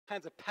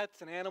kinds of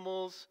pets and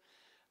animals.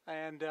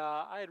 And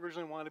I had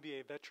originally wanted to be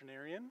a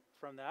veterinarian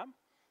from that.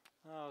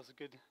 It was a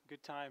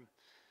good time.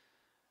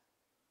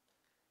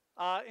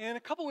 In a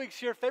couple weeks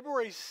here,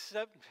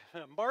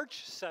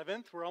 March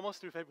 7th, we're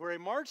almost through February.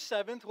 March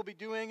 7th, we'll be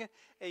doing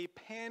a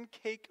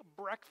pancake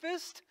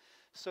breakfast.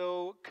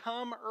 So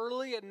come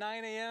early at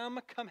 9 a.m.,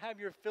 come have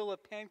your fill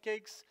of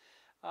pancakes.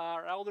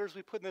 Our elders,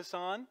 we put this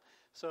on.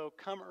 So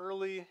come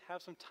early,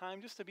 have some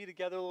time just to be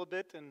together a little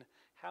bit and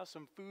have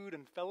some food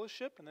and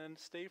fellowship, and then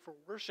stay for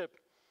worship.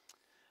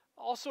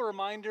 Also a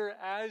reminder,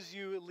 as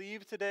you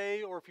leave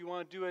today, or if you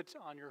want to do it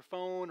on your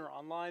phone or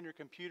online, your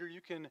computer, you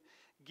can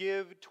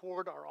give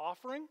toward our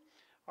offering.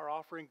 Our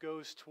offering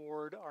goes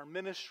toward our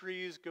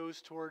ministries,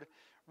 goes toward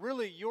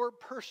really your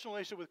personal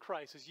relationship with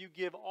Christ, as you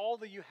give all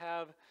that you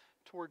have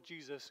toward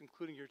Jesus,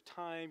 including your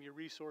time, your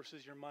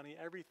resources, your money,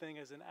 everything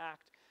as an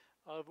act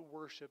of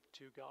worship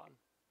to God.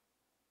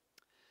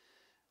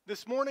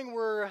 This morning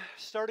we're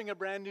starting a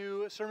brand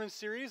new sermon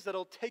series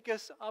that'll take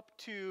us up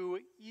to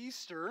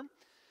Easter.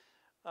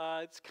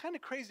 It's kind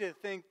of crazy to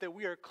think that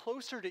we are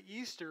closer to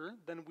Easter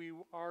than we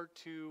are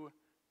to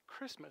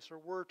Christmas, or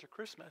were to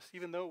Christmas,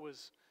 even though it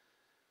was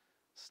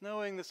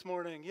snowing this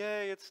morning.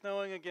 Yay, it's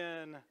snowing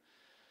again.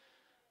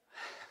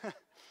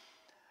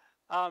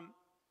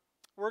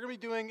 We're going to be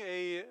doing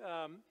a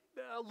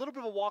little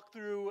bit of a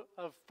walkthrough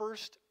of 1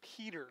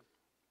 Peter.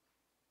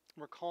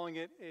 We're calling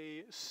it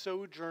a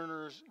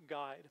Sojourner's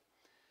Guide.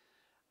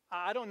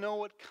 I don't know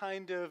what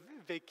kind of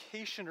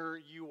vacationer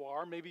you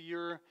are. Maybe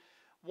you're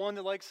one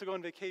that likes to go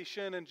on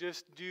vacation and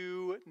just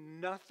do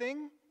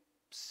nothing,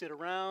 sit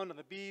around on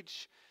the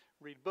beach,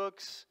 read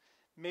books.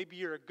 Maybe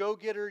you're a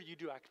go-getter, you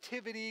do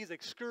activities,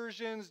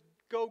 excursions,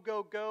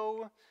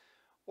 go.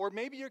 Or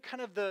maybe you're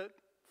kind of the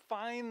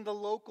find the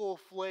local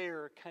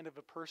flair kind of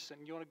a person.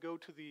 You want to go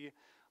to the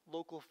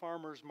local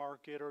farmer's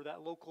market or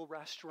that local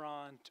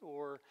restaurant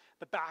or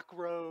the back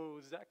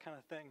roads, that kind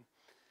of thing.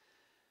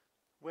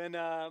 When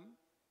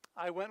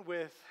I went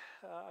with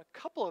a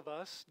couple of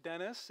us,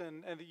 Dennis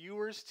and the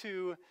Ewers,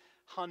 to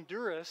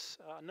Honduras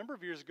a number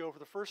of years ago for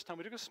the first time.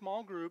 We took a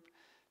small group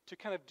to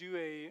kind of do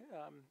we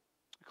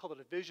called it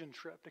a vision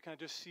trip, to kind of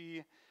just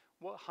see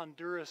what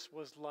Honduras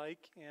was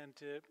like and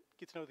to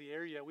get to know the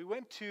area. We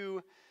went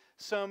to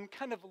some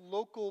kind of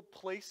local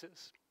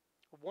places.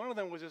 One of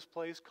them was this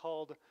place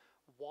called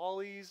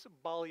Wally's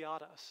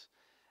Baleadas.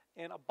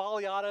 And a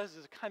baleadas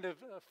is a kind of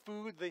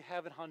food they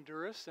have in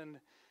Honduras, and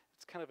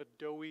it's kind of a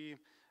doughy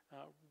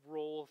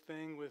roll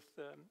thing with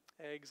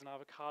eggs and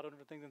avocado and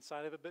different things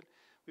inside of it. But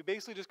we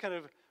basically just kind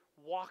of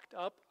walked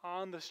up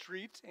on the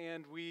street,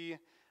 and we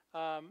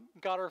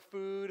got our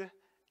food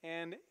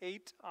and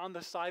ate on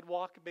the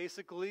sidewalk,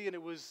 basically, and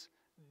it was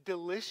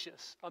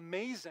delicious,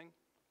 amazing.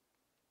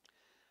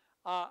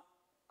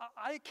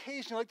 I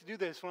occasionally like to do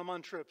this when I'm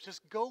on trips.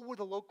 Just go where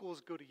the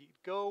locals go to eat.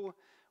 Go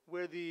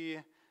where the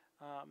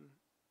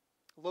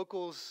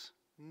locals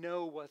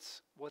know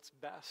what's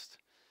best.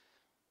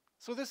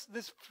 So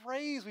this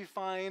phrase we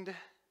find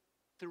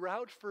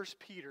throughout 1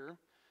 Peter,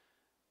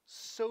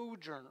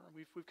 sojourner.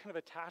 We've kind of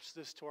attached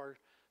this to our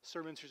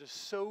sermons here, a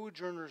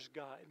sojourner's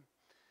guide.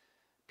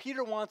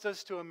 Peter wants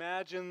us to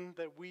imagine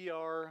that we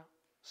are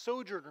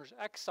sojourners,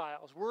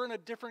 exiles. We're in a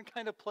different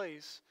kind of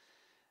place,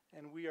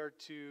 and we are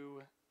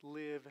to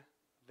live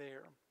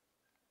there.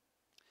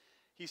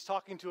 He's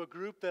talking to a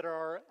group that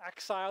are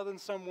exiled in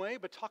some way,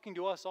 but talking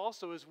to us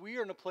also as we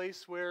are in a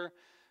place where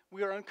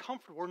we are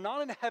uncomfortable. We're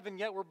not in heaven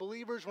yet. We're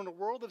believers. We're in a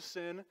world of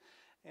sin,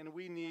 and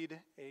we need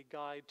a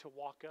guide to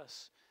walk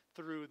us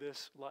through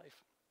this life.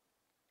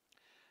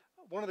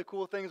 One of the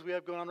cool things we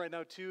have going on right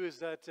now, too, is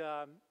that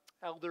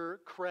Elder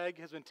Craig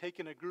has been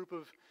taking a group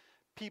of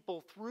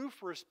people through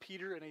 1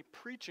 Peter in a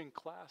preaching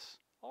class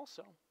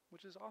also,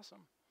 which is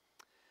awesome.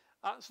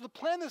 So the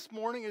plan this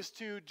morning is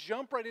to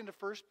jump right into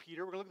 1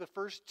 Peter. We're going to look at the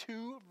first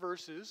two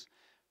verses,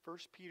 1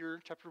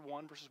 Peter chapter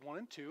 1, verses 1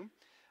 and 2.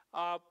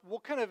 We'll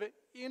kind of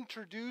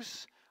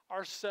introduce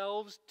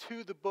ourselves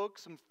to the book,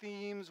 some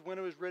themes, when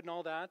it was written,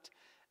 all that,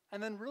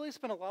 and then really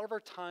spend a lot of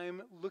our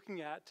time looking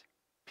at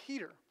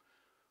Peter.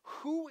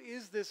 Who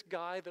is this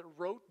guy that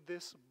wrote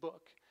this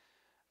book?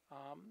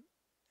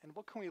 And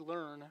what can we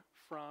learn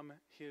from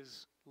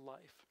his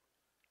life?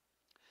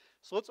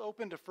 So let's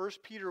open to 1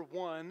 Peter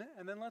 1,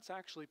 and then let's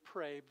actually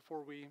pray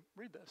before we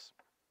read this.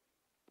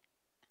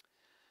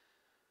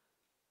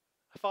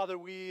 Father,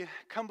 we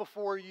come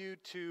before you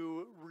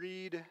to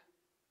read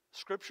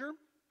Scripture,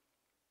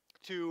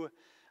 to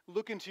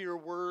look into your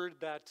word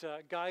that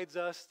guides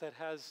us, that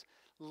has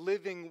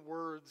living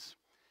words.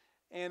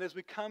 And as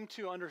we come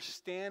to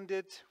understand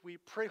it, we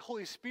pray,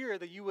 Holy Spirit,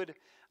 that you would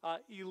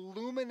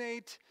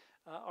illuminate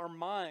our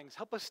minds.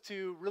 Help us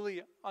to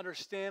really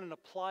understand and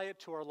apply it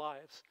to our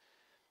lives.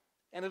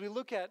 And as we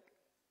look at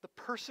the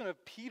person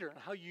of Peter and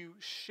how you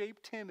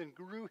shaped him and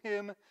grew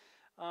him,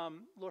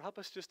 Lord, help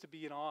us just to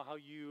be in awe how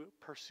you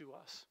pursue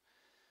us.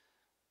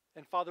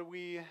 And Father,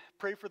 we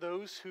pray for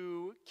those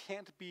who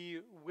can't be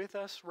with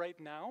us right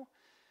now,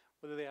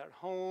 whether they're at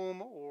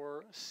home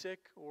or sick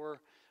or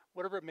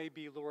whatever it may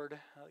be, Lord,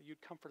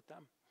 you'd comfort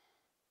them.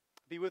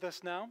 be with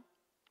us now.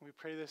 We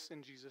pray this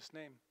in Jesus'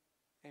 name.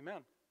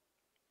 Amen.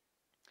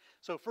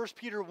 So 1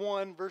 Peter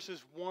 1,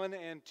 verses 1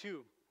 and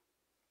 2.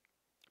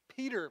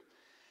 Peter,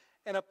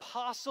 an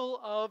apostle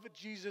of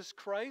Jesus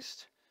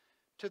Christ,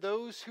 to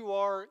those who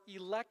are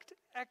elect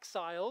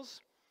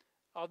exiles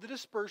of the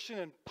dispersion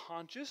in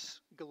Pontus,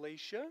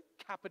 Galatia,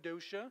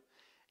 Cappadocia,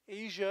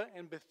 Asia,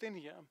 and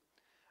Bithynia,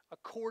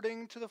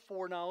 according to the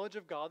foreknowledge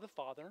of God the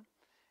Father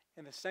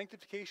and the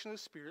sanctification of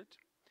the Spirit,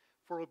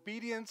 for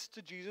obedience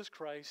to Jesus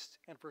Christ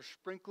and for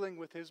sprinkling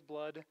with his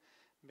blood,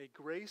 may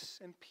grace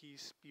and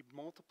peace be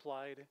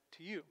multiplied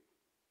to you.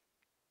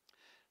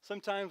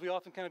 Sometimes we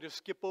often kind of just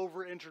skip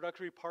over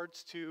introductory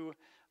parts to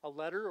a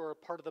letter or a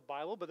part of the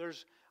Bible, but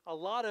there's a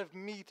lot of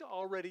meat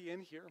already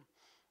in here.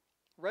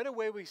 Right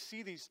away we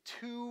see these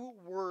two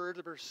words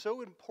that are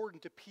so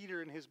important to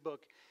Peter in his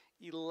book,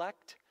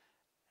 elect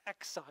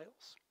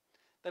exiles.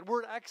 That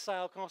word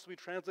exile can also be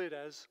translated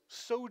as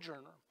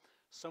sojourner,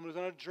 someone who's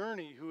on a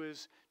journey, who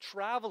is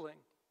traveling.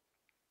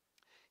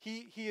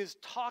 He is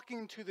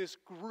talking to this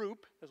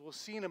group, as we'll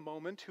see in a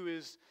moment, who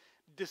is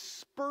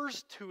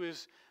dispersed, who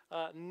is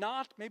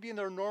not maybe in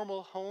their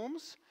normal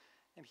homes,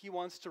 and he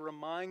wants to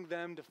remind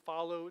them to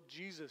follow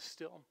Jesus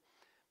still.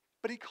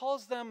 But he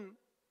calls them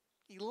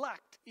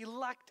elect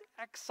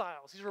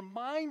exiles. He's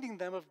reminding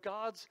them of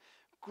God's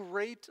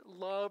great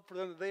love for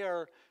them, that they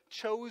are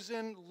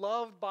chosen,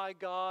 loved by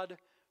God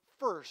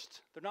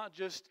first. They're not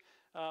just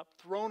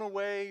thrown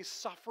away,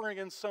 suffering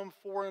in some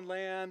foreign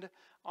land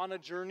on a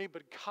journey,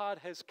 but God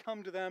has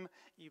come to them,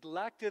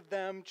 elected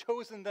them,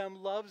 chosen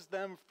them, loves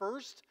them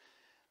first,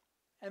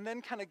 and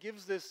then kind of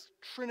gives this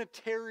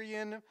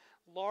Trinitarian,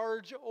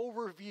 large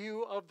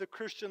overview of the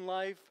Christian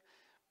life.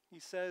 He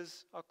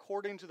says,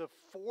 according to the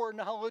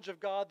foreknowledge of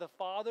God the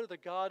Father,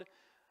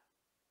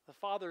 the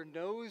Father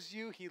knows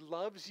you, he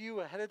loves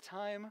you ahead of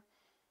time.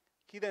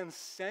 He then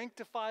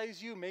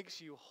sanctifies you, makes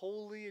you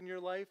holy in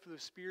your life through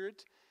the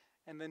Spirit,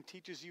 and then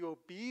teaches you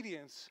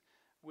obedience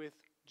with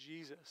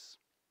Jesus.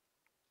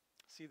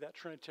 See that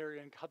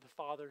Trinitarian, God the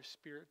Father,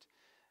 Spirit,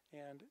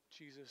 and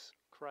Jesus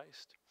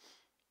Christ.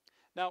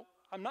 Now,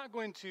 I'm not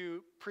going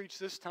to preach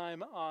this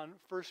time on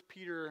 1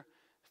 Peter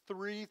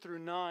 3 through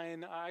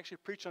 9. I actually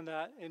preached on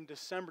that in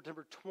December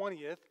 20th,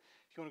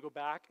 if you want to go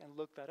back and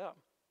look that up.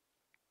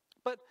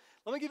 But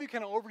let me give you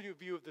kind of an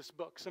overview of this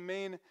book. Some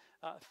main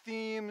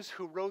themes,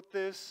 who wrote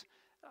this.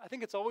 I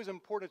think it's always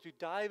important to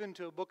dive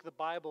into a book of the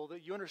Bible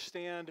that you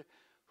understand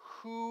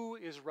who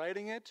is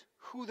writing it,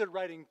 who they're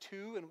writing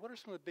to, and what are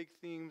some of the big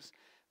themes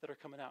that are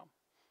coming out.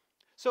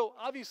 So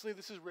obviously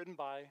this is written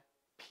by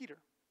Peter.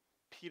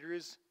 Peter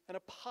is an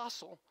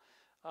apostle.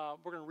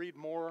 We're going to read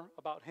more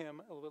about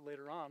him a little bit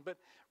later on. But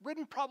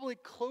written probably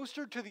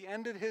closer to the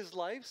end of his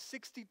life,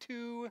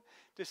 62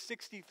 to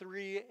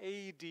 63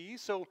 AD.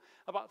 So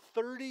about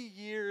 30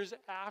 years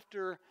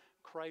after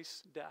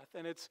Christ's death.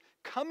 And it's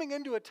coming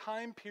into a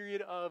time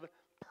period of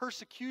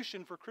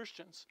persecution for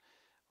Christians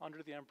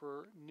under the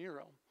Emperor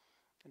Nero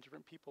and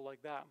different people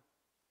like that.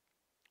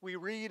 We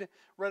read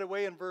right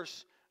away in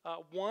verse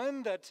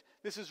 1 that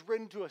this is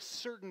written to a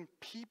certain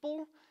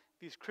people,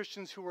 these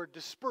Christians who were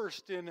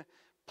dispersed in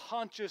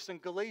Pontus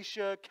and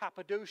Galatia,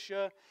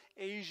 Cappadocia,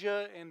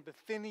 Asia, and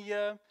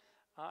Bithynia.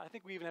 I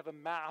think we even have a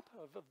map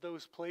of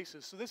those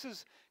places. So this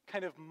is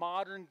kind of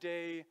modern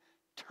day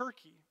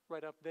Turkey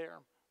right up there.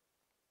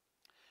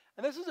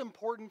 And this is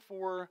important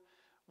for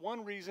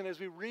one reason. As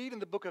we read in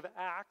the book of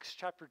Acts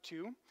chapter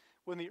 2,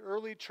 when the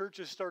early church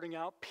is starting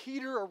out,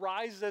 Peter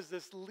arises as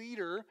this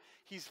leader.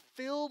 He's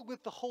filled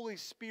with the Holy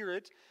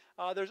Spirit.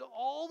 There's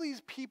all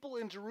these people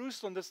in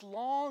Jerusalem, this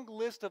long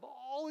list of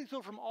all these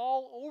people from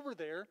all over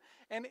there.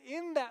 And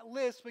in that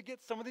list, we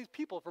get some of these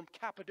people from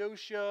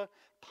Cappadocia,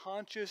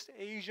 Pontus,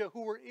 Asia,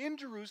 who were in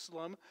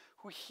Jerusalem,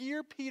 who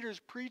hear Peter's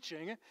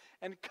preaching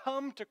and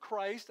come to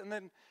Christ and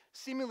then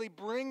seemingly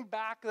bring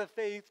back the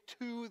faith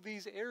to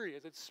these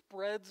areas. It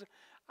spreads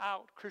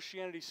out.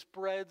 Christianity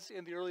spreads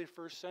in the early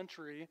first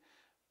century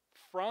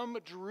from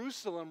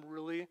Jerusalem,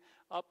 really,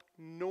 up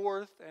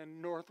north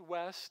and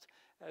northwest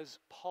as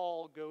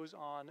Paul goes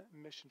on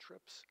mission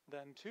trips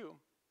then too.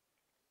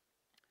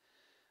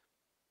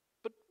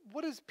 But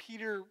what is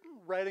Peter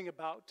writing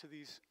about to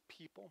these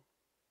people?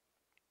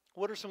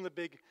 What are some of the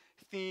big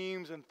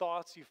themes and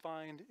thoughts you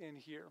find in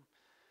here?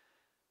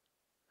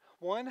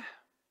 One,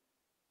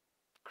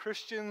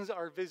 Christians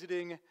are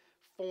visiting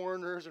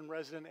foreigners and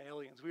resident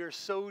aliens. We are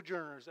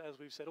sojourners, as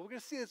we've said. We're going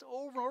to see this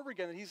over and over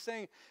again. And he's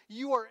saying,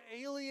 you are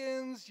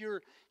aliens.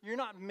 You're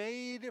not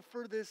made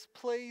for this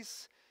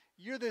place.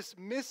 You're this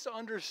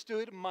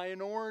misunderstood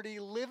minority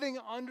living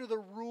under the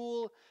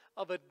rule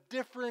of a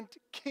different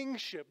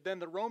kingship than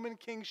the Roman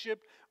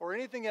kingship or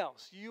anything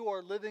else. You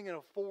are living in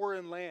a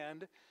foreign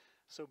land,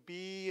 so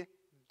be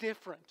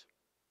different.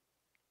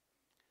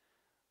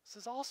 This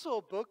is also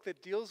a book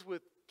that deals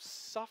with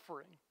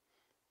suffering,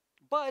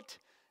 but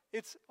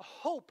it's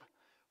hope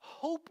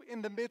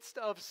in the midst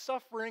of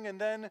suffering, and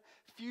then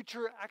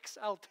future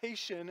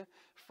exaltation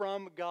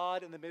from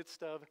God in the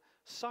midst of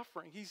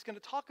suffering. He's going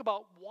to talk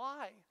about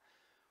why.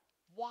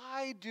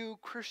 Why do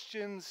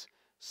Christians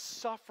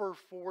suffer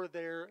for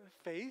their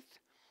faith.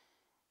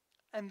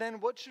 And then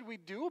what should we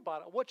do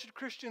about it? What should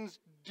Christians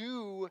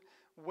do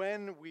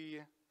when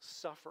we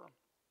suffer?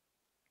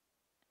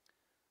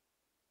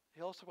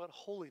 He also about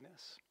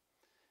holiness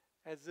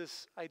as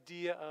this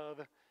idea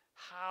of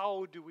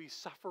how do we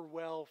suffer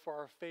well for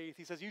our faith.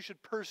 He says you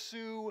should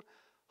pursue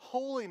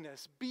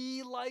holiness.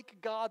 Be like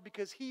God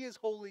because he is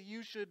holy.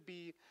 You should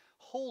be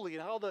holy.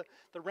 And how the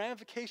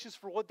ramifications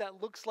for what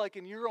that looks like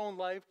in your own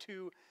life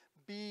to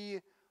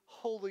be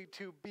holy,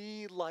 to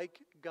be like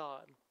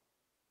God.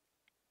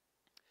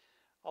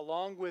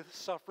 Along with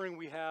suffering,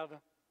 we have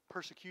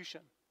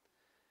persecution.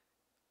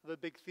 The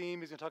big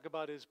theme he's going to talk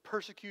about is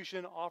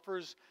persecution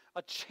offers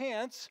a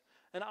chance,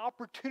 an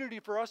opportunity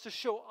for us to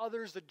show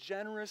others the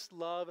generous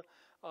love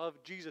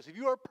of Jesus. If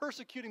you are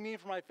persecuting me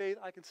for my faith,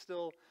 I can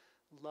still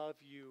love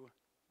you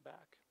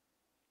back.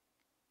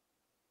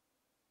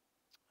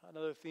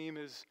 Another theme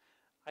is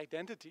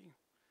identity.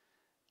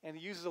 And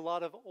he uses a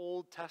lot of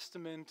Old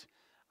Testament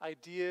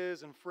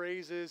ideas and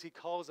phrases. He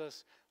calls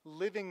us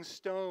living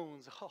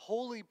stones, a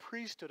holy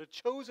priesthood, a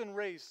chosen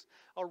race,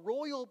 a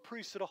royal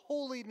priesthood, a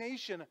holy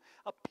nation,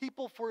 a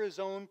people for his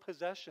own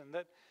possession,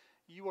 that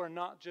you are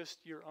not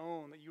just your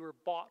own, that you are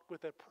bought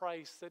with a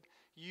price, that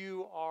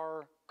you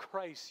are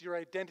Christ. Your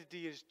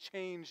identity is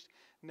changed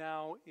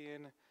now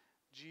in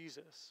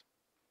Jesus.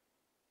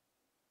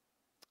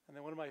 And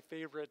then one of my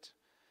favorite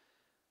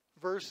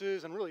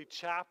verses and really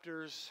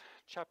chapters,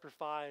 chapter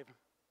 5,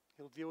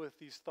 he'll deal with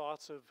these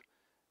thoughts of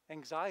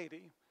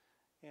anxiety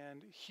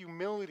and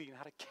humility and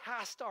how to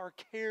cast our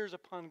cares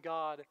upon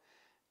God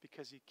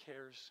because he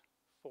cares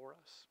for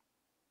us.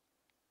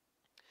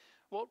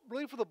 Well,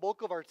 really for the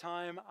bulk of our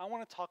time, I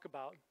want to talk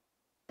about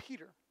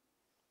Peter,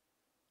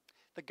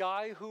 the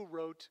guy who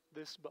wrote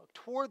this book.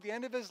 Toward the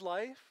end of his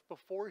life,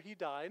 before he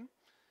died,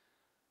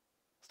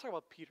 let's talk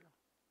about Peter.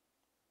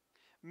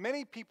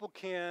 Many people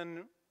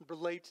can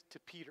relate to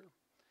Peter.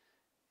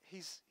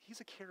 He's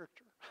a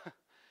character.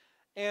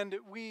 And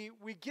we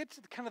get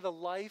to kind of the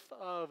life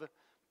of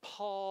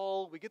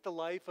Paul, we get the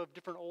life of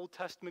different Old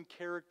Testament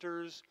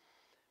characters,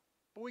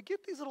 but we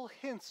get these little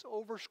hints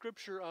over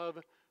Scripture of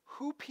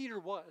who Peter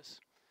was.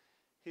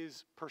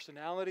 His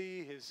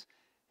personality,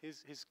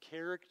 his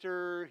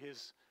character,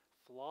 his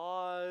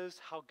flaws,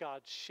 how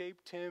God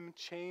shaped him,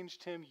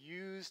 changed him,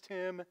 used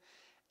him.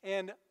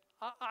 And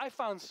I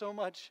found so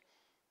much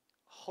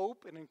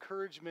hope and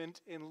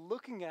encouragement in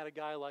looking at a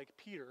guy like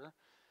Peter,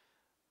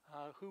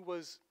 who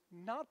was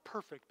not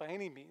perfect by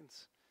any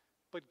means,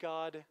 but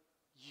God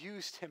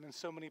used him in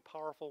so many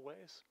powerful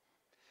ways.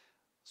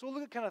 So we'll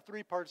look at kind of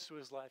three parts to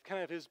his life.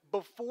 Kind of his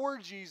before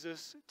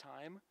Jesus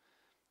time,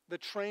 the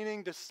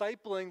training,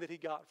 discipling that he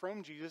got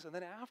from Jesus, and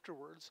then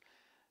afterwards,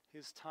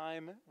 his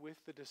time with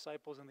the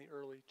disciples in the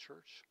early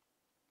church.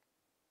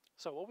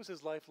 So what was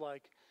his life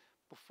like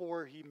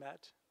before he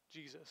met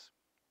Jesus?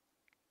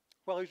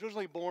 Well, he was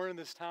originally born in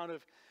this town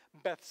of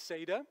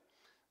Bethsaida.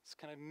 It's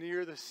kind of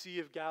near the Sea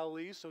of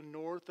Galilee, so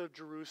north of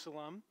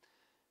Jerusalem.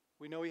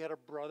 We know he had a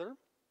brother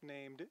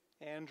named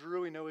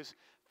Andrew. We know his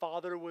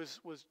father was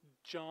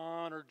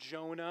John or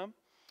Jonah.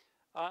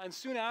 And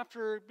soon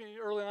after,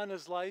 early on in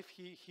his life,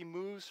 he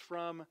moves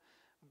from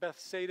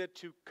Bethsaida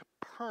to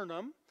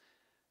Capernaum.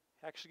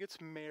 He actually gets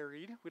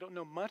married. We don't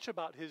know much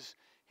about his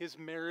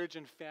marriage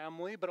and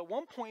family, but at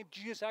one point,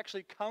 Jesus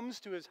actually comes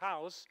to his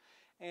house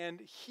and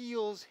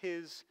heals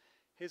his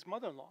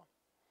mother-in-law.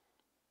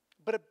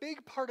 But a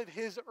big part of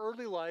his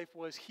early life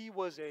was he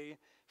was a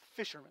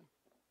fisherman,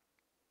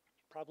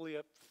 probably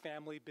a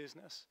family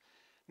business.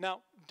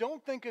 Now,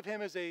 don't think of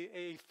him as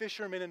a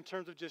fisherman in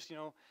terms of just,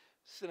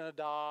 sitting on a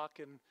dock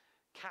and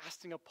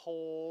casting a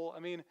pole. I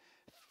mean,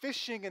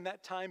 fishing in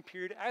that time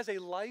period as a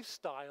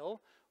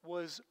lifestyle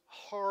was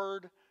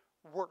hard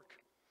work.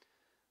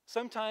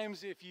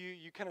 Sometimes if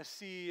you kind of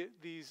see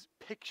these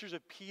pictures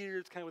of Peter,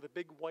 it's kind of with a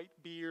big white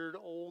beard,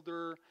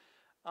 older.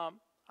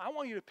 I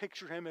want you to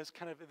picture him as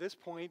kind of, at this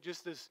point,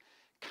 just this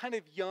kind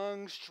of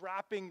young,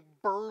 strapping,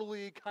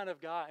 burly kind of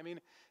guy. I mean,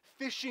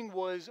 fishing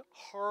was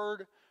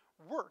hard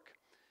work.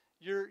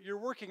 You're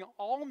working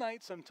all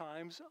night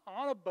sometimes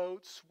on a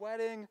boat,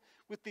 sweating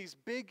with these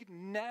big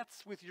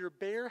nets with your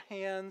bare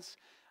hands,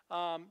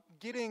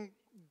 getting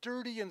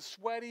dirty and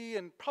sweaty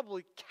and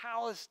probably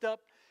calloused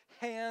up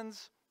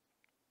hands.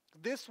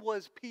 This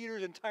was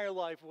Peter's entire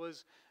life,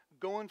 was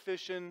going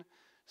fishing,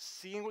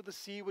 seeing what the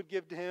sea would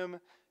give to him,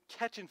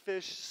 catching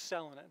fish,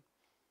 selling it.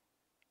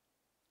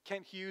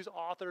 Kent Hughes,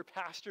 author,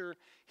 pastor,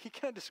 he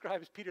kind of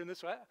describes Peter in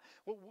this way.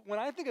 When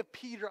I think of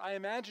Peter, I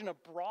imagine a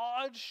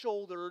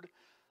broad-shouldered,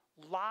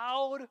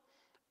 loud,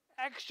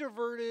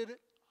 extroverted,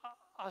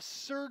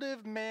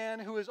 assertive man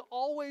who is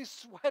always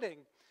sweating.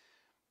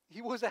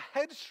 He was a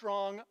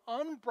headstrong,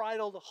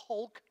 unbridled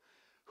hulk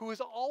who was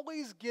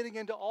always getting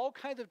into all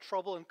kinds of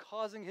trouble and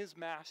causing his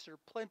master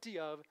plenty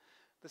of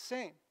the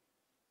same.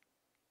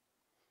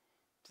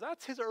 So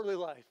that's his early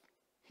life.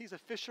 He's a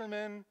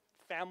fisherman,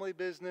 family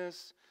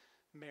business,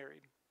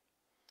 married.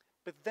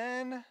 But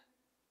then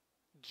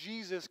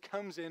Jesus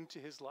comes into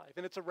his life,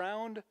 and it's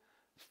around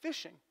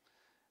fishing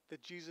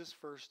that Jesus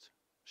first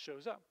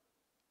shows up.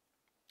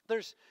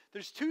 There's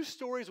two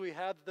stories we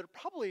have that are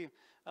probably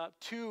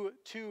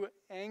two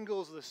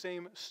angles of the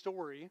same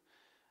story,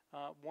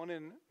 one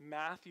in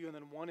Matthew and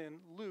then one in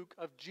Luke,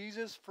 of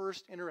Jesus'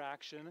 first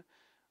interaction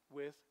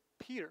with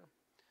Peter.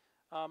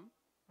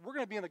 We're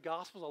going to be in the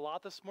Gospels a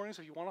lot this morning,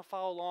 so if you want to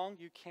follow along,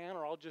 you can,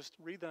 or I'll just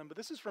read them. But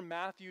this is from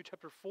Matthew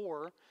chapter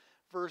 4,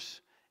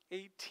 verse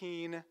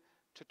 18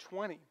 to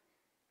 20.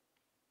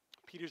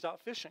 Peter's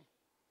out fishing.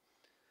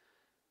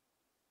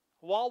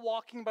 While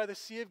walking by the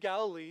Sea of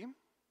Galilee,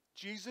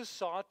 Jesus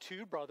saw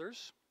two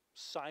brothers,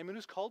 Simon,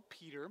 who's called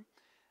Peter,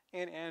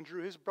 and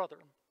Andrew, his brother,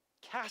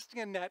 casting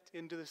a net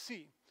into the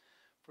sea,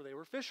 for they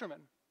were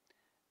fishermen.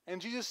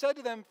 And Jesus said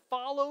to them,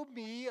 "Follow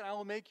me, and I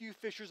will make you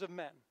fishers of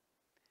men."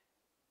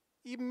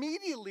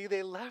 Immediately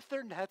they left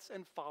their nets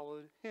and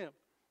followed him.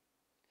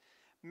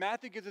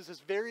 Matthew gives us this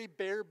very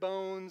bare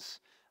bones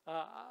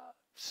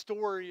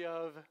story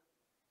of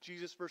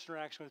Jesus' first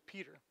interaction with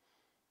Peter.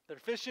 They're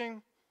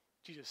fishing.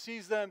 Jesus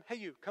sees them. "Hey,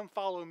 you, come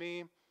follow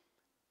me."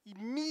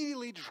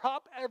 Immediately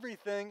drop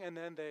everything, and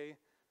then they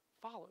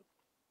followed.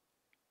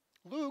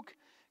 Luke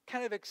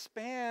kind of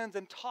expands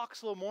and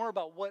talks a little more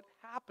about what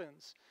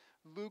happens.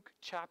 Luke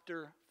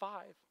chapter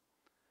 5.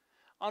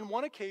 On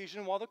one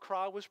occasion, while the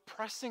crowd was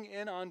pressing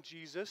in on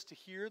Jesus to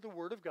hear the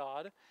word of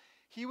God,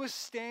 he was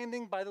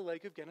standing by the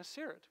lake of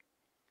Gennesaret.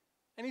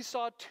 And he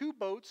saw two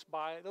boats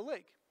by the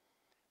lake.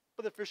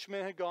 But the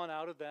fishermen had gone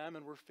out of them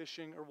and were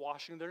fishing or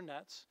washing their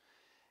nets.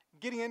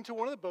 Getting into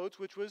one of the boats,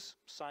 which was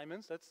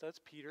Simon's, that's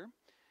Peter,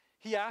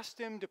 he asked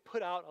him to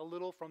put out a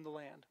little from the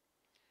land.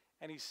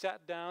 And he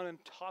sat down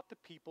and taught the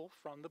people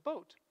from the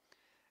boat.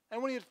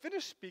 And when he had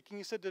finished speaking,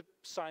 he said to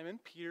Simon,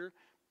 Peter,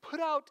 "Put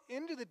out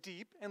into the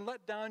deep and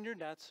let down your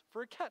nets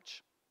for a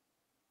catch."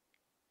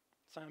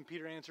 Simon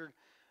Peter answered,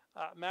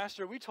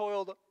 "Master, we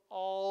toiled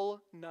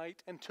all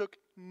night and took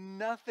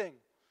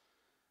nothing.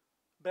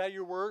 But at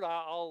your word,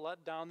 I'll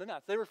let down the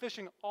nets." They were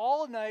fishing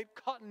all night,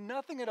 caught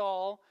nothing at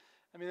all.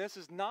 I mean, this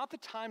is not the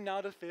time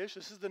now to fish.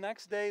 This is the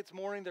next day. It's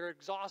morning. They're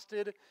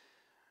exhausted.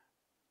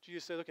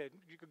 Jesus said, "Okay,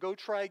 you could go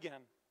try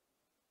again."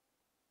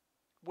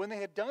 When they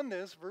had done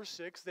this, verse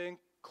 6, they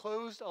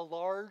enclosed a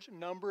large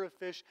number of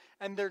fish,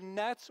 and their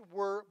nets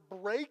were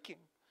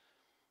breaking.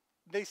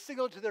 They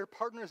signaled to their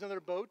partners in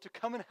their boat to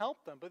come and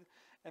help them,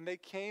 and they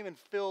came and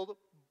filled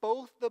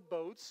both the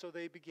boats, so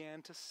they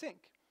began to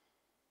sink.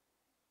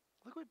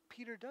 Look what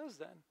Peter does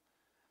then.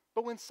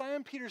 But when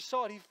Simon Peter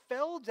saw it, he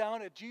fell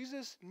down at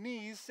Jesus'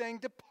 knees, saying,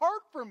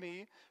 "Depart from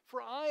me,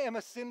 for I am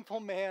a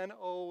sinful man,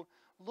 O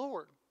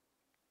Lord."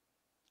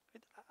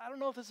 I don't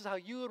know if this is how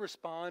you would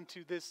respond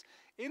to this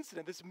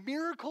incident. This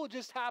miracle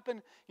just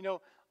happened,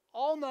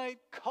 all night,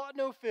 caught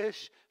no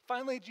fish.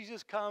 Finally,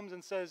 Jesus comes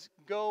and says,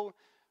 "Go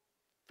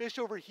fish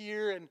over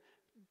here." And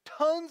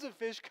tons of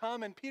fish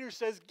come, and Peter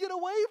says, "Get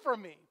away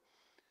from me."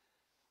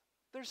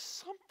 There's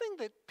something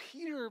that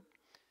Peter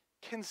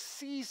can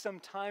see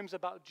sometimes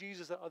about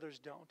Jesus that others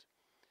don't.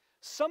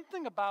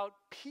 Something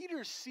about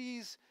Peter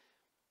sees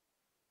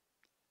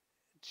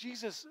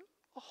Jesus'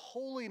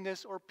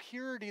 holiness or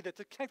purity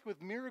that's connected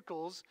with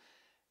miracles,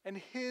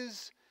 and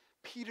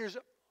Peter's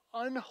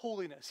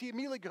unholiness. He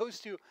immediately goes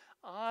to,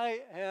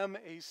 "I am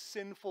a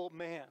sinful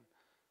man."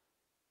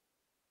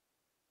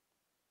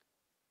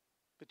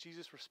 But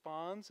Jesus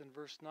responds in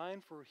verse 9,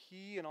 "For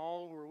he and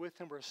all who were with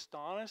him were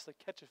astonished. They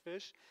catch a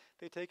fish,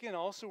 they take it. And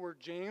also were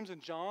James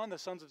and John, the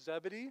sons of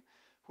Zebedee,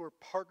 who were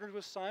partners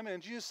with Simon.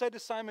 And Jesus said to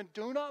Simon,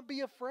 'Do not be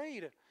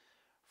afraid.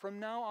 From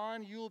now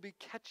on you will be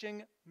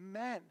catching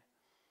men.'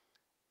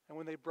 And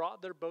when they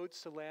brought their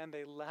boats to land,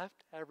 they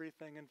left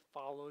everything and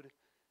followed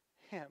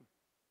him."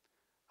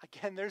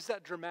 Again, there's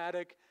that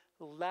dramatic,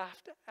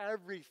 left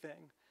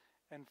everything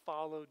and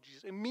followed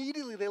Jesus.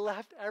 Immediately they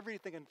left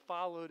everything and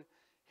followed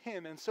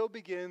him. And so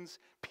begins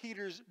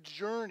Peter's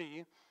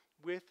journey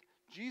with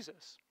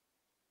Jesus.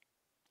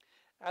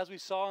 As we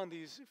saw in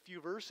these few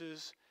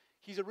verses,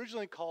 he's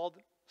originally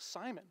called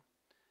Simon.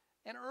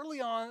 And early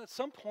on, at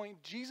some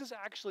point, Jesus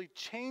actually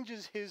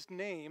changes his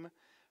name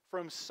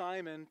from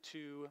Simon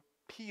to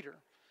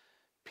Peter.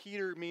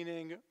 Peter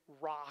meaning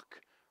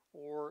rock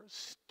or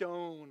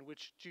stone,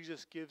 which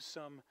Jesus gives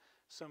some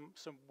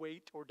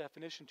weight or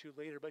definition to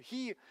later. But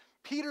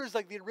Peter is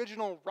like the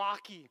original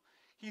Rocky.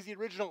 He's the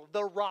original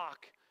The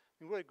Rock.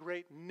 I mean, what a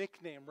great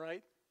nickname,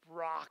 right?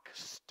 Rock,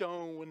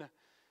 stone.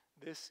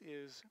 This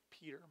is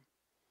Peter.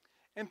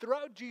 And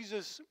throughout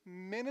Jesus'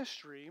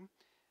 ministry,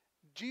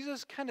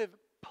 Jesus kind of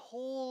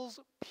pulls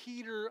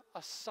Peter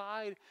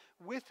aside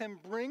with him,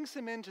 brings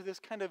him into this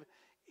kind of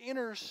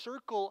inner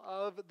circle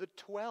of the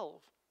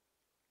 12.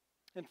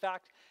 In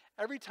fact,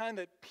 every time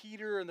that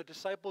Peter and the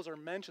disciples are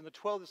mentioned, the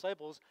 12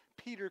 disciples,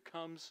 Peter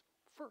comes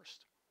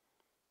first.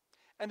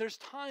 And there's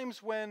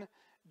times when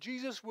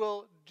Jesus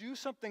will do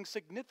something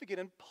significant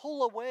and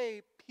pull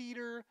away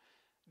Peter,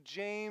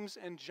 James,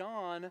 and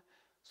John,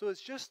 so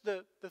it's just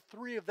the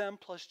three of them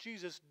plus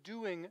Jesus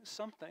doing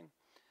something.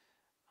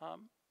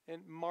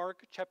 In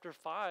Mark chapter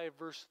 5,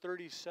 verse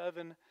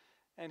 37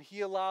 And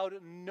he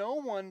allowed no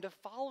one to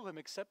follow him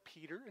except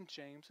Peter and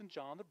James and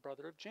John, the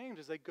brother of James,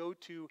 as they go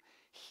to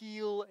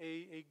heal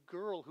a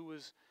girl who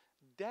was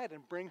dead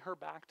and bring her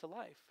back to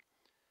life.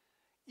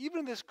 Even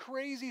in this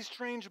crazy,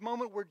 strange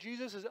moment where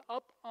Jesus is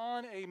up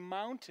on a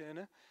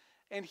mountain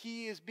and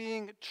he is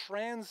being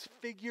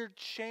transfigured,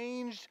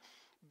 changed,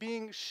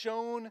 being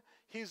shown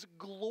his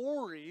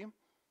glory,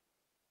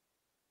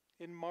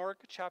 in Mark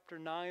chapter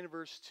 9,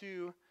 verse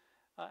 2,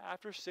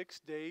 after 6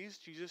 days,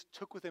 Jesus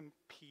took with him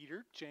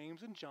Peter,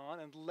 James, and John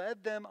and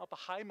led them up a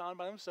high mountain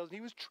by themselves, and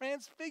he was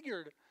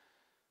transfigured.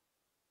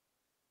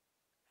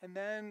 And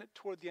then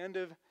toward the end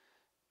of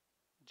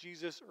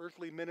Jesus'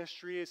 earthly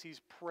ministry, as he's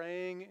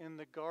praying in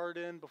the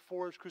garden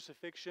before his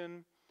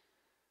crucifixion,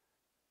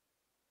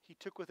 he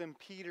took with him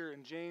Peter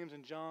and James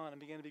and John and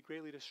began to be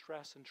greatly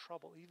distressed and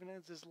troubled. Even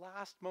in his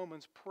last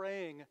moments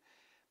praying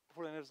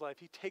before the end of his life,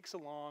 he takes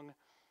along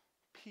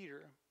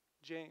Peter,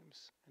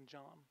 James, and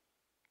John.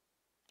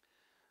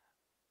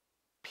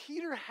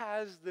 Peter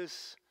has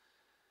this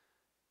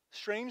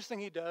strange thing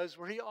he does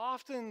where he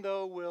often,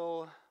 though,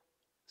 will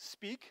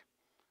speak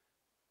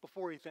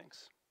before he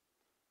thinks.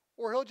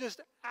 Or he'll just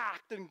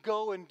act and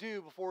go and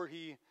do before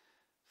he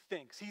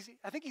thinks.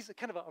 I think he's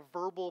kind of a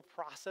verbal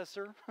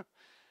processor.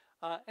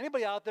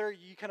 Anybody out there,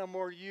 you kind of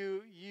more,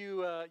 you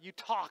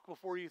talk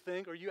before you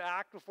think, or you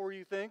act before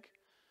you think?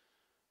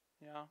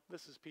 Yeah,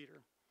 this is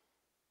Peter.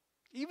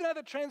 Even at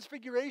the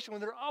transfiguration,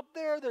 when they're up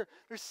there, they're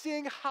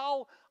seeing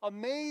how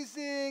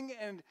amazing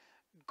and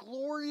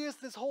glorious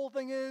this whole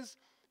thing is.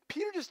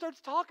 Peter just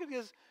starts talking. He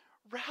goes,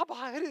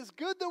 Rabbi, it is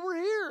good that we're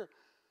here.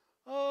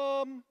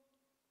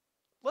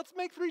 Let's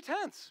make 3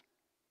 tents.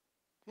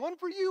 One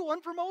for you,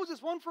 one for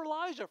Moses, one for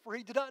Elijah. For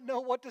he did not know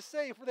what to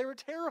say, for they were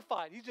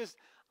terrified. He's just,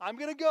 I'm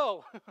going to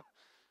go.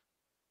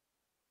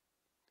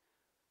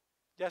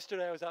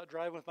 Yesterday, I was out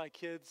driving with my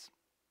kids,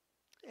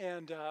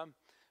 and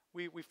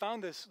we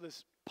found this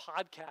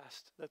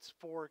podcast that's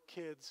for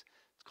kids.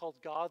 It's called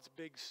God's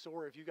Big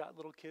Story. If you got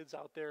little kids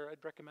out there, I'd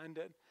recommend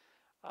it.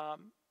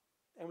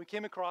 And we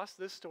came across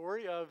this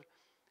story of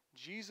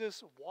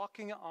Jesus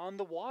walking on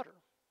the water.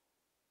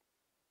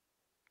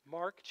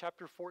 Mark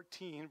chapter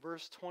 14,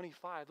 verse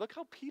 25. Look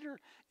how Peter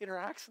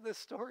interacts with this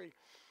story.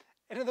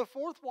 And in the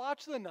 4th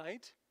watch of the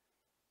night,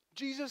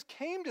 Jesus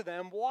came to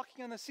them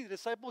walking on the sea. The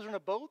disciples are in a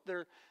boat.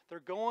 They're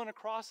going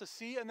across the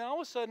sea. And then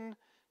all of a sudden,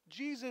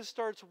 Jesus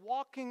starts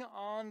walking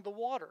on the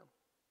water.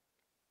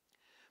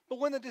 But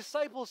when the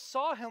disciples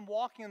saw him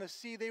walking on the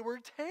sea, they were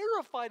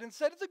terrified and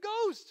said, "It's a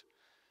ghost!"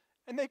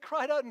 And they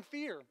cried out in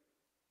fear.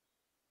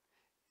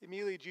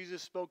 Immediately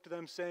Jesus spoke to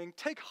them, saying,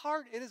 "Take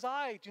heart, it is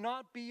I. Do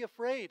not be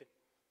afraid."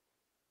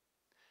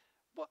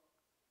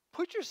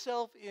 Put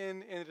yourself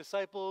in the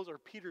disciples or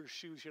Peter's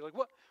shoes here. Like,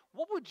 what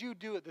would you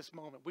do at this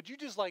moment? Would you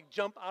just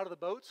jump out of the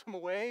boat, swim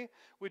away?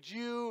 Would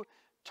you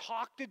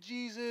talk to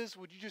Jesus?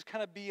 Would you just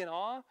kind of be in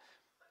awe?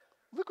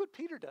 Look what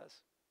Peter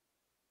does.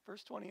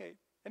 Verse 28.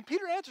 And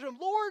Peter answered him,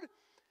 "Lord,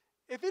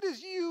 if it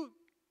is you,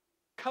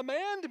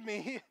 command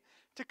me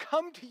to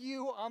come to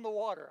you on the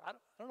water." I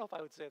don't know if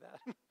I would say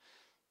that.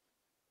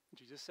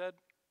 Jesus said,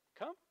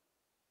 "Come."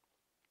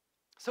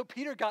 So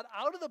Peter got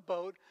out of the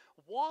boat,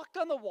 walked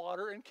on the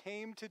water, and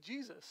came to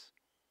Jesus.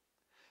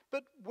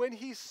 But when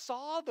he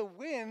saw the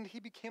wind, he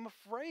became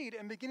afraid,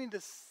 and beginning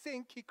to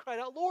sink, he cried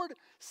out, "Lord,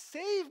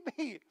 save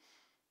me."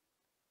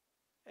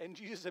 And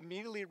Jesus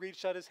immediately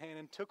reached out his hand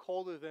and took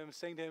hold of him,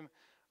 saying to him,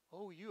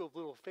 "Oh, you of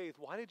little faith,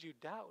 why did you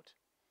doubt?"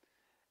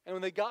 And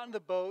when they got in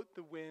the boat,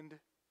 the wind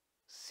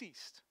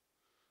ceased.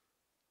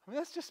 I mean,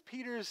 that's just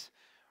Peter's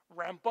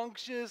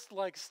rambunctious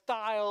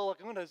style.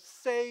 I'm going to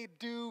say,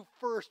 do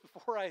first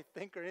before I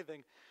think or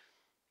anything.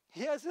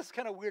 He has this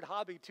kind of weird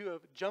hobby too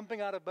of jumping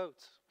out of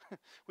boats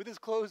with his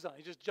clothes on.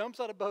 He just jumps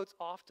out of boats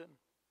often.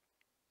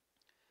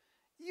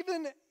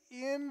 Even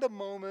in the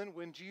moment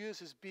when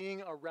Jesus is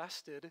being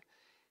arrested,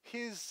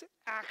 his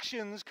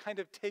actions kind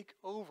of take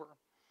over.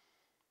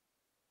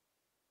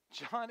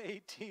 John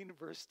 18,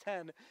 verse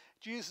 10,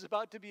 Jesus is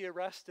about to be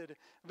arrested.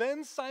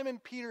 Then Simon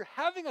Peter,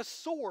 having a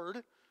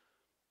sword,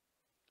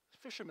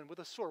 fisherman with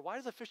a sword. Why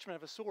does a fisherman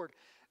have a sword?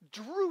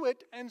 Drew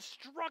it and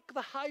struck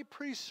the high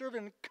priest's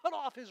servant and cut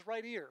off his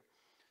right ear.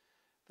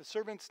 The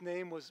servant's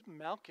name was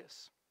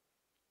Malchus.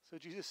 So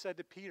Jesus said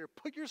to Peter,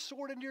 "Put your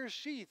sword into your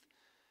sheath.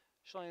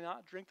 Shall I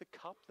not drink the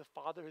cup the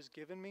Father has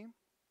given me?"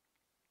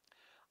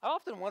 I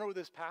often wonder with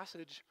this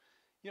passage,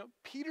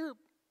 Peter,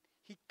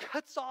 he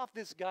cuts off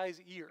this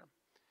guy's ear.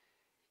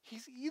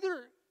 He's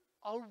either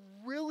a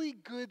really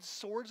good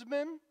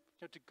swordsman,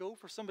 to go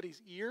for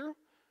somebody's ear,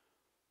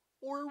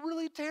 or a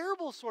really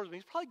terrible swordsman.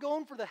 He's probably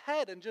going for the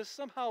head and just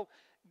somehow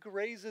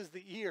grazes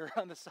the ear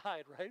on the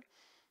side, right?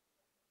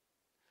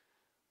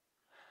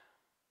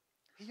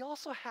 He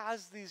also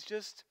has these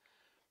just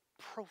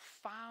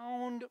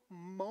profound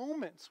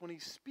moments when he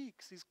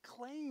speaks, these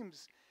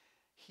claims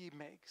he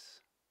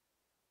makes.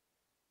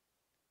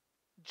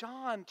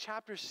 John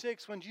chapter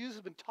 6, when Jesus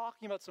has been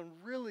talking about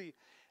some really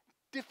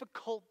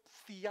difficult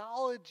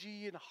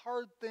theology and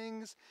hard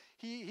things,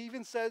 he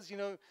even says,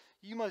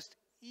 you must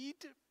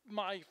eat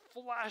my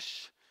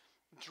flesh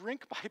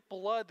drink my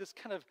blood, this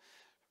kind of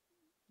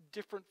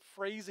different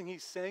phrasing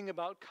he's saying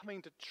about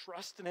coming to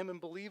trust in him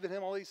and believe in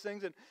him, all these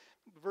things. And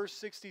verse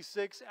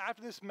 66,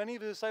 after this, many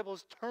of the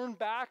disciples turned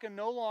back and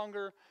no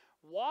longer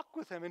walked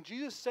with him. And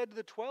Jesus said to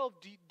the 12,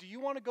 do you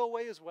want to go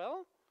away as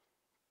well?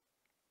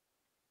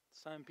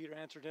 Simon Peter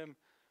answered him,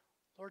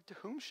 Lord, to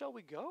whom shall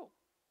we go?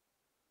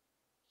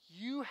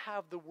 You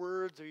have the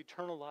words of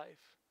eternal life.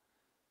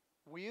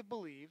 We have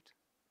believed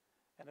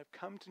and have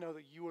come to know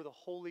that you are the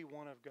Holy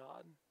One of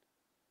God.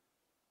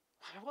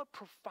 What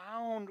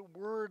profound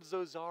words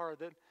those are,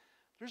 that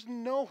there's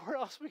nowhere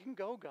else we can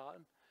go,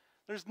 God.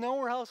 There's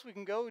nowhere else we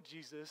can go,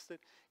 Jesus, that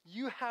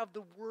you have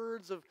the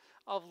words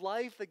of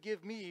life that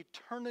give me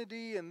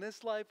eternity in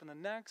this life and the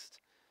next.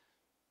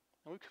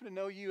 And we come to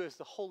know you as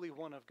the Holy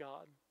One of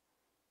God.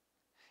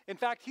 In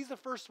fact, he's the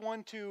first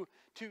one to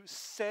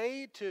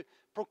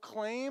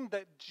proclaim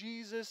that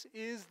Jesus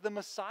is the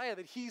Messiah,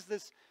 that he's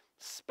this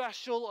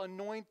special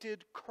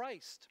anointed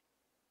Christ.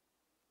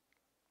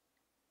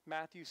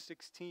 Matthew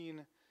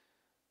 16,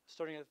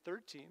 starting at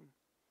 13.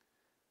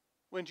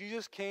 When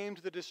Jesus came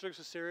to the district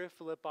of Caesarea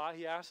Philippi,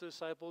 he asked the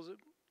disciples,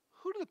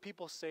 who do the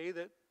people say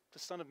that the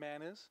Son of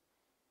Man is?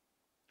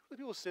 Who do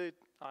people say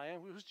I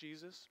am? Who's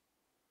Jesus?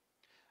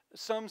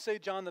 Some say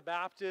John the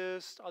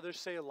Baptist, others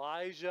say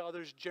Elijah,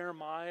 others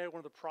Jeremiah, one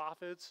of the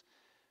prophets.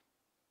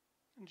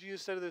 And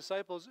Jesus said to the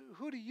disciples,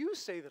 who do you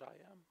say that I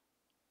am?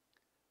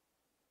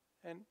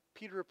 And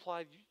Peter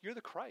replied, you're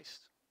the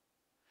Christ,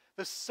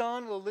 the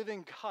Son of the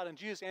living God. And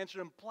Jesus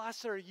answered him,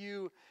 blessed are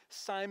you,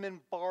 Simon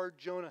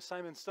Bar-Jonah,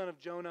 Simon, son of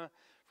Jonah,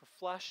 for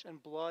flesh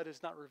and blood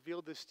has not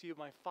revealed this to you,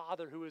 my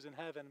Father who is in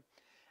heaven.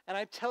 And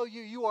I tell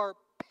you, you are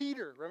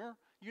Peter, remember?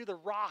 You're the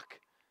rock.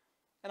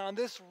 And on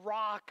this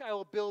rock I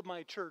will build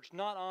my church,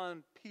 not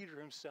on Peter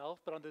himself,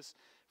 but on this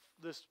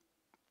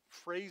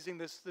phrasing,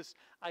 this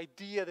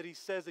idea that he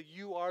says that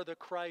you are the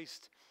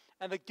Christ,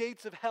 and the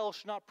gates of hell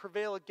shall not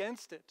prevail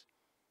against it.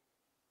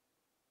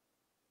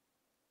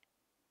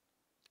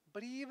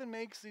 But he even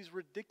makes these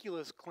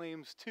ridiculous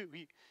claims too.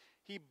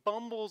 He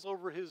bumbles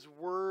over his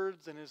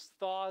words and his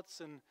thoughts,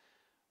 and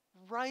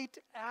right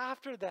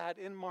after that,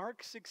 in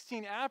Mark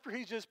 16, after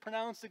he's just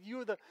pronounced that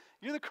you're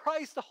the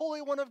Christ, the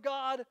Holy One of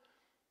God,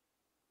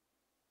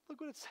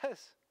 look what it says.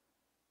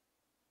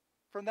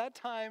 From that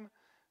time,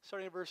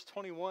 starting at verse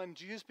 21,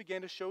 Jesus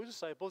began to show his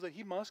disciples that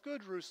he must go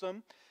to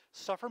Jerusalem,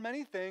 suffer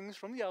many things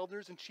from the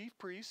elders and chief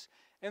priests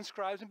and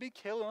scribes, and be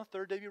killed, and on the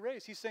third day be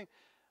raised. He's saying,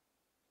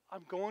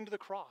 I'm going to the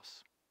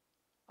cross.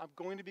 I'm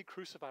going to be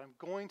crucified. I'm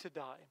going to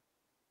die.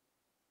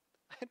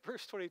 In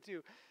verse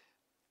 22,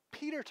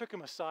 Peter took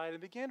him aside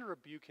and began to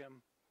rebuke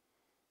him.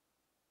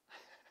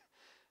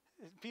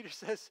 Peter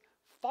says,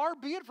 far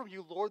be it from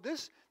you, Lord.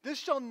 This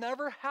shall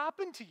never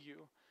happen to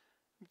you.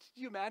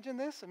 Do you imagine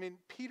this? I mean,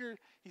 Peter,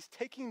 he's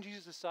taking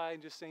Jesus aside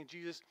and just saying,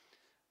 Jesus,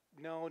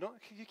 no,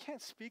 you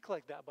can't speak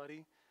like that,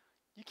 buddy.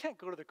 You can't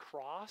go to the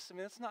cross. I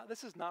mean,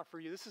 this is not for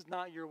you. This is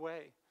not your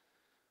way.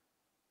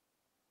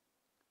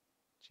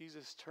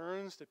 Jesus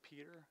turns to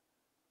Peter.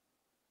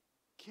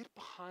 Get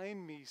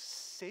behind me,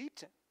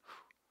 Satan.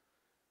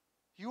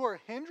 You are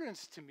a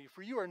hindrance to me,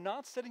 for you are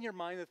not setting your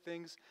mind on the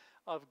things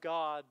of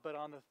God, but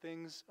on the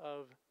things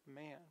of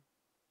man.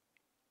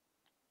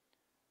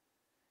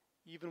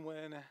 Even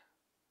when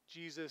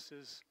Jesus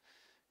is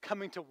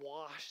coming to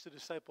wash the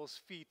disciples'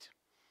 feet,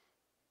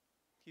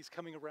 he's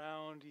coming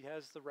around, he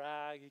has the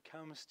rag, he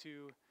comes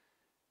to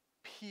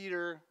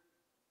Peter.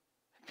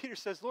 Peter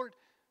says, Lord,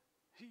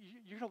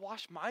 you're going to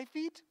wash my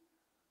feet?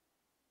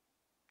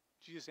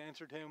 Jesus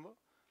answered him,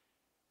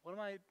 what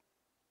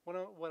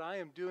I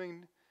am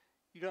doing,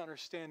 you don't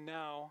understand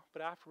now,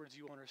 but afterwards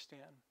you will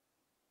understand.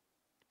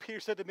 Peter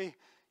said to me,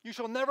 you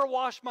shall never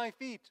wash my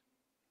feet.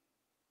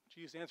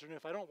 Jesus answered him,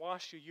 if I don't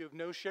wash you, you have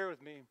no share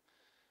with me.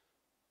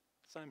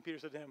 Simon Peter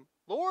said to him,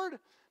 Lord,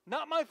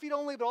 not my feet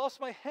only, but also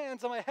my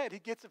hands and my head. He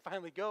gets it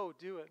finally. Go,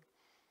 do it.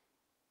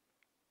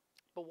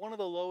 But one of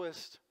the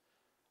lowest,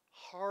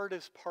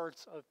 hardest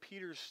parts of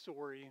Peter's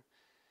story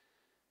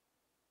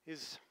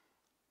is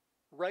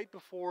right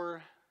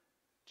before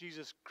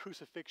Jesus'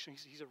 crucifixion.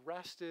 He's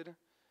arrested,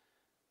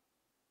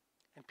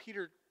 and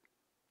Peter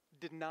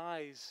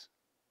denies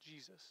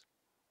Jesus.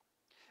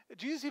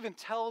 Jesus even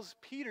tells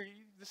Peter,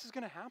 this is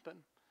going to happen.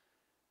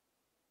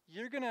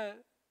 You're going to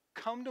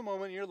come to a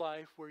moment in your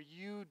life where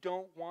you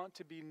don't want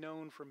to be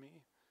known for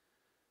me.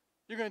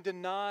 You're going to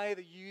deny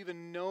that you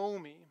even know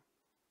me.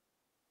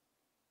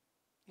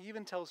 He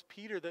even tells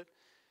Peter that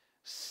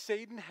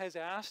Satan has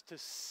asked to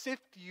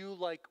sift you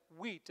like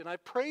wheat, and I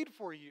prayed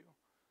for you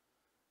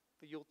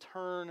that you'll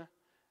turn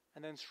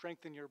and then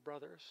strengthen your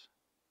brothers.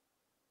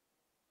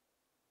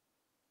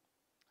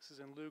 This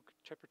is in Luke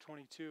chapter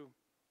 22.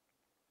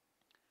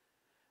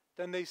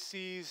 Then they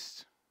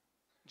seized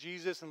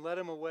Jesus and led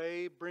him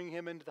away, bring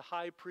him into the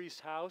high priest's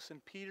house,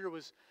 and Peter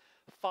was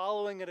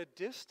following at a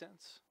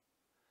distance.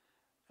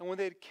 And when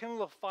they had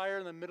kindled a fire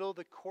in the middle of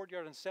the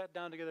courtyard and sat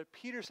down together,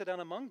 Peter sat down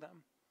among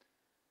them.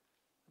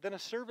 Then a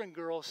servant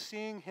girl,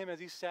 seeing him as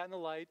he sat in the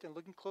light and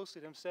looking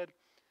closely at him, said,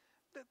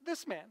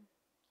 this man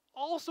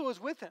also is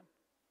with him.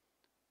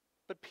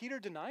 But Peter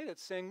denied it,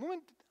 saying,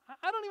 "Woman,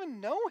 I don't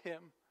even know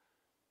him."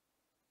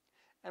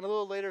 And a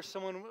little later,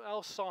 someone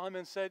else saw him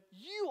and said,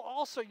 "You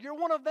also, you're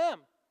one of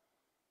them."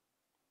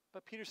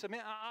 But Peter said,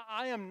 "Man,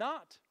 I am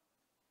not."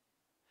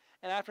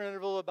 And after an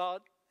interval of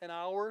about an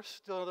hour,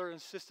 still another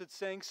insisted,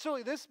 saying,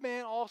 "Surely this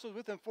man also is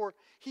with him, for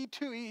he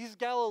too, he's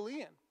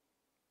Galilean."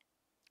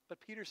 But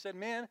Peter said,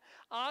 "Man,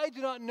 I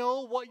do not know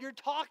what you're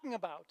talking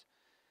about."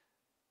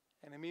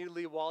 And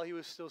immediately while he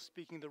was still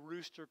speaking, the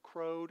rooster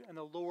crowed, and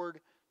the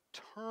Lord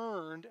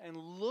turned and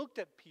looked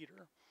at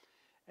Peter.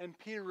 And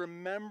Peter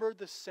remembered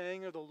the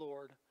saying of the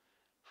Lord,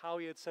 how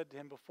he had said to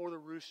him, "Before the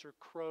rooster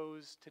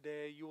crows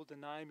today, you will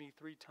deny me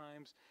 3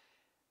 times."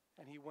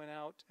 And he went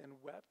out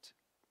and wept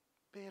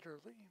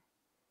bitterly.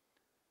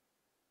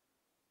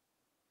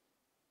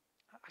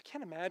 I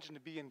can't imagine to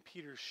be in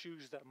Peter's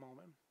shoes that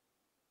moment.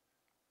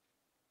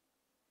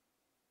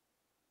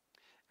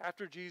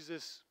 After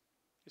Jesus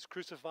is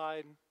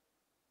crucified,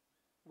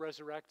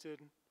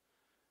 resurrected,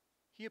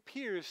 he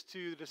appears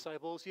to the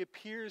disciples. He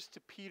appears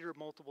to Peter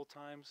multiple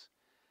times.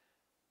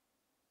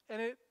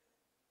 And it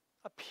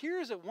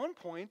appears at one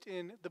point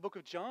in the book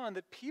of John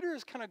that Peter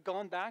has kind of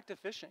gone back to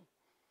fishing.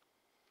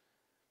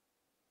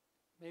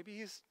 Maybe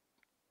he's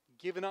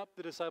given up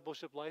the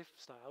discipleship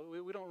lifestyle.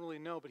 We don't really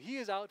know, but he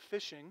is out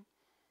fishing.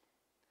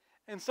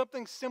 And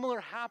something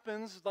similar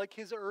happens like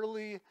his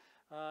early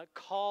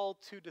call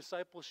to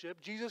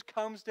discipleship. Jesus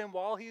comes to him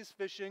while he is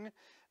fishing,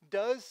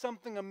 does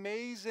something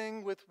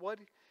amazing with what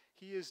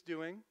he is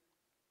doing.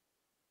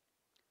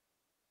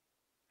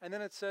 And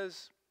then it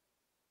says,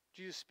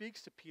 Jesus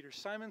speaks to Peter,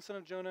 "Simon, son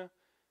of Jonah,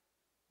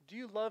 do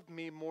you love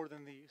me more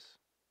than these?"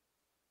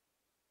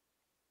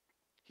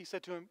 He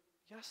said to him,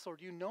 "Yes, Lord,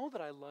 you know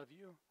that I love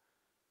you.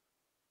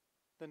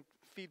 Then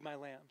feed my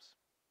lambs."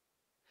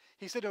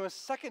 He said to him a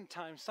second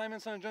time, "Simon,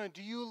 son of Jonah,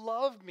 do you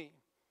love me?"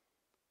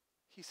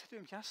 He said to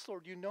him, "Yes,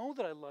 Lord, you know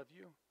that I love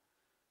you.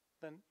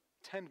 Then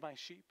tend my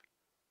sheep."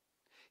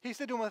 He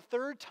said to him a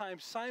third time,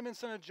 "Simon,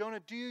 son of Jonah,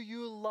 do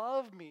you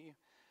love me?"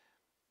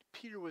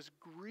 Peter was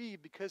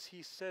grieved because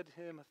he said to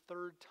him a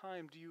third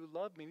time, "Do you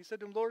love me?" And he said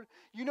to him, "Lord,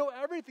 you know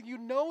everything. You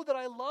know that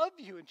I love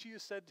you." And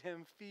Jesus said to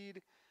him,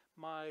 "Feed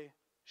my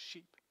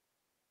sheep."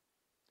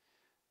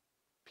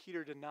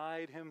 Peter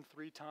denied him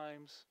 3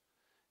 times.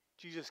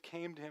 Jesus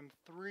came to him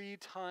 3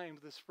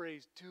 times, this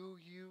phrase, "Do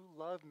you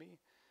love me?"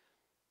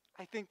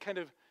 I think kind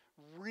of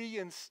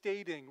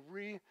reinstating,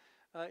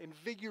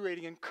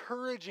 invigorating,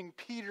 encouraging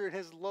Peter in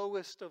his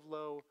lowest of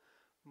low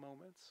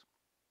moments.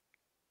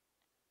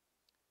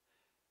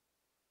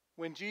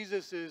 When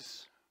Jesus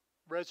is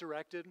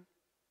resurrected,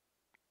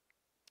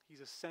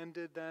 he's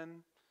ascended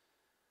then,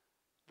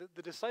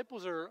 the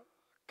disciples are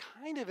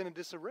kind of in a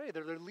disarray.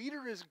 Their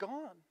leader is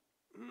gone.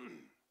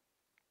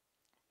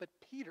 But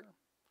Peter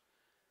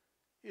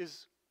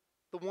is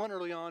the one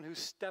early on who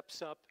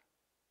steps up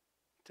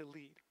to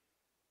lead.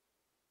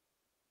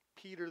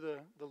 Peter,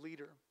 the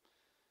leader.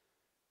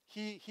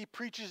 He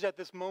preaches at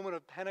this moment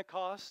of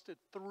Pentecost.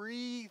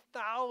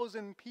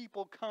 3,000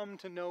 people come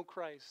to know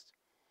Christ.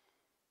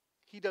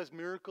 He does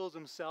miracles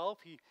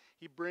himself.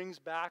 He brings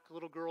back a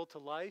little girl to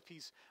life.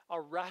 He's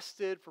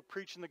arrested for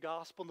preaching the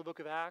gospel in the book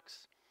of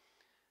Acts.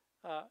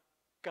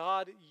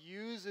 God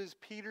uses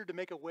Peter to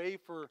make a way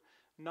for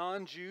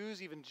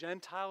non-Jews, even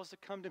Gentiles, to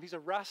come to him. He's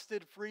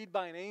arrested, freed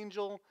by an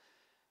angel.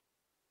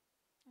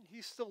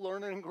 He's still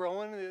learning and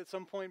growing. At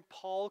some point,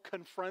 Paul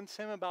confronts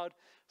him about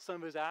some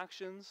of his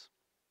actions.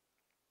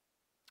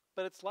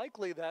 But it's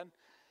likely that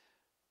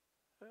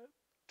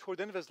toward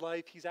the end of his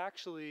life, he's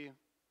actually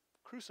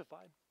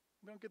crucified.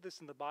 We don't get this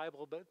in the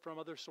Bible, but from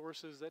other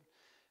sources that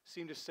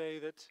seem to say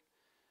that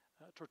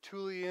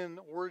Tertullian,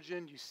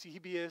 Origen,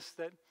 Eusebius,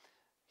 that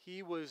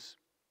he was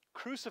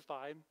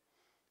crucified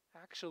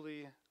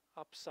actually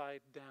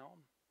upside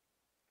down.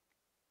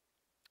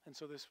 And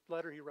so this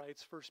letter he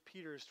writes, 1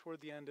 Peter, is toward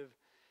the end of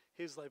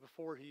his life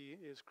before he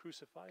is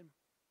crucified.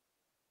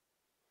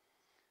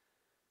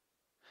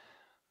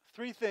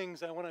 3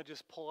 things I want to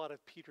just pull out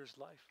of Peter's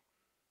life.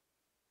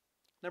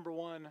 Number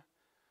 1,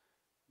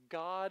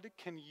 God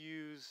can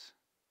use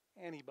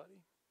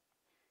anybody.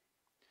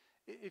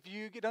 If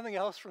you get nothing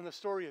else from the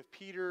story of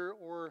Peter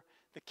or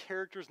the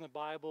characters in the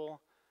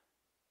Bible,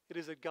 it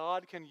is that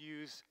God can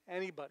use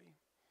anybody.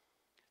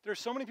 There are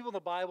so many people in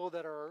the Bible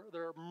that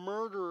are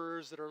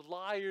murderers, that are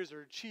liars,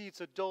 or cheats,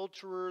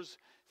 adulterers,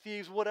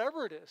 thieves,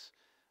 whatever it is.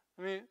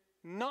 I mean,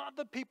 not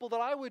the people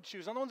that I would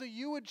choose, not the ones that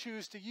you would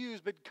choose to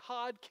use, but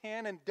God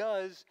can and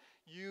does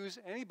use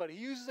anybody.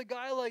 He uses a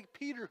guy like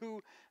Peter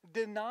who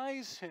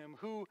denies him,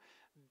 who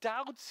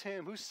doubts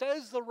him, who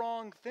says the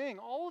wrong thing.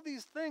 All of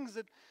these things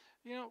that,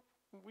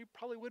 we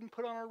probably wouldn't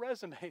put on our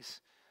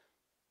resumes.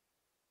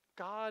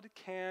 God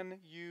can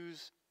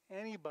use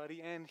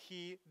anybody, and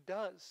he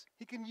does.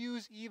 He can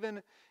use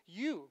even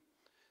you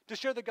to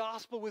share the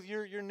gospel with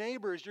your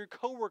neighbors, your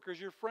coworkers,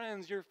 your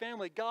friends, your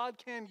family. God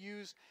can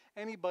use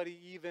anybody,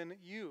 even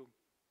you.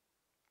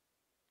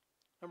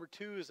 Number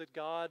 2 is that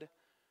God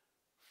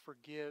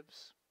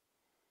forgives.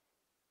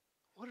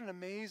 What an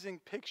amazing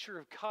picture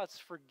of God's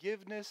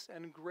forgiveness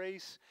and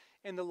grace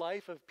in the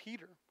life of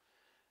Peter.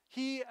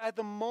 He, at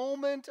the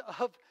moment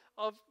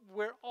of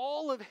where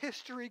all of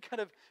history kind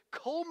of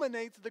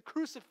culminates, the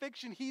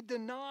crucifixion, he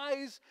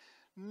denies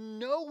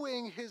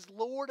knowing his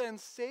Lord and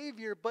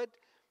Savior, but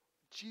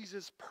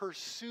Jesus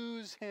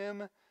pursues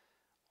him,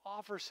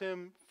 offers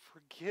him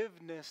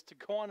forgiveness to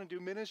go on and do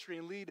ministry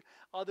and lead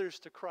others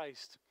to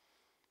Christ.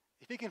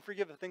 If he can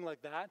forgive a thing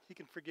like that, he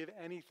can forgive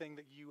anything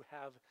that you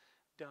have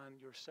done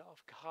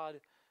yourself. God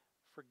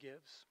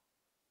forgives.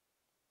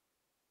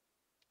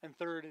 And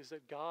third is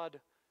that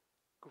God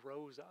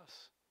grows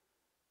us.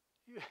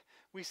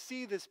 We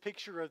see this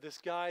picture of this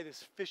guy,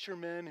 this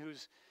fisherman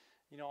who's,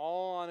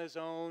 all on his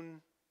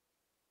own,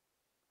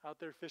 out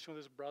there fishing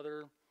with his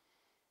brother,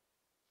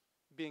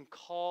 being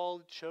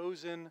called,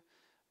 chosen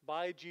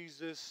by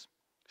Jesus,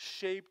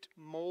 shaped,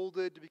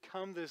 molded to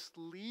become this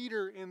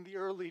leader in the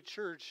early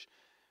church,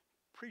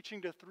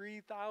 preaching to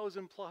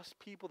 3,000 plus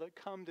people that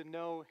come to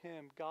know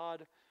him.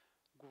 God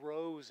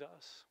grows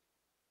us.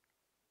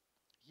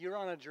 You're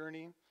on a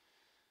journey.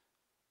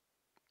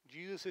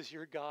 Jesus is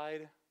your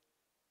guide.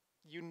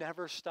 You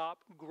never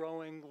stop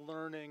growing,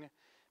 learning,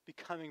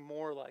 becoming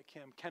more like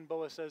him. Ken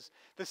Boa says,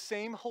 the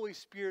same Holy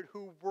Spirit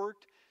who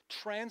worked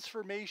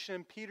transformation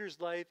in Peter's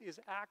life is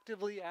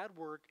actively at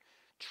work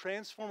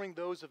transforming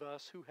those of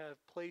us who have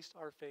placed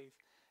our faith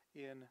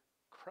in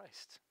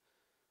Christ.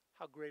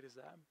 How great is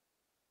that?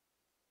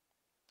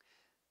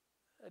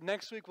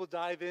 Next week we'll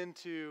dive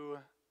into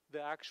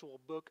the actual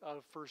book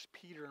of 1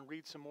 Peter and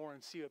read some more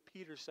and see what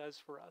Peter says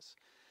for us.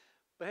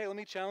 But hey, let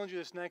me challenge you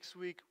this next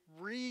week.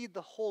 Read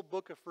the whole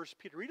book of 1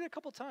 Peter. Read it a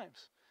couple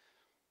times.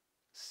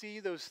 See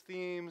those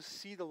themes,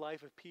 see the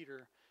life of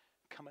Peter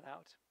coming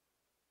out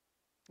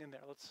in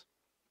there. Let's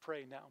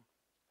pray now.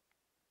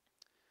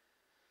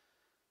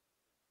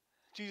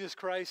 Jesus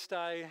Christ,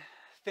 I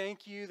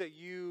thank you that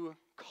you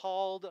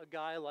called a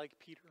guy like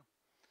Peter.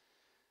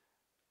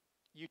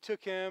 You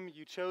took him,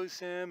 you chose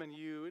him, and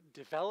you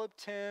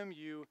developed him,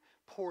 you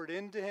poured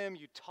into him,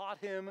 you taught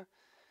him.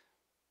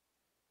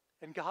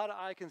 And God,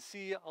 I can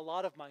see a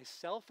lot of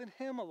myself in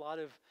him, a lot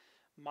of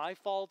my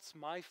faults,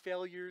 my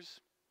failures.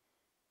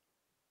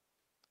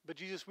 But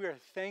Jesus, we are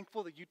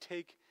thankful that you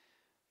take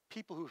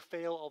people who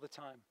fail all the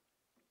time.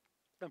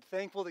 I'm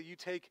thankful that you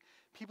take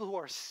people who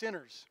are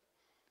sinners.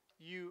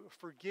 You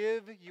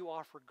forgive, you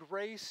offer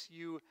grace,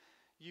 you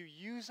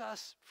use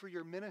us for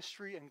your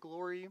ministry and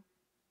glory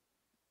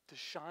to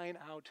shine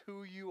out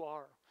who you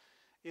are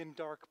in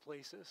dark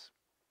places.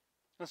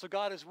 And so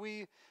God, as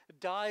we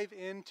dive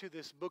into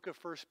this book of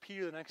 1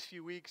 Peter the next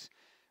few weeks,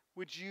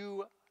 would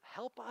you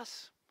help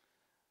us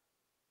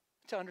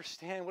to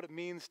understand what it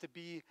means to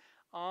be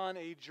on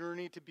a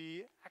journey, to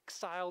be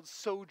exiled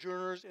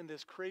sojourners in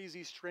this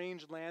crazy,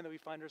 strange land that we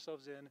find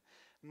ourselves in,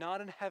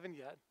 not in heaven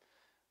yet,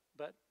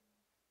 but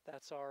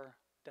that's our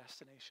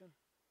destination.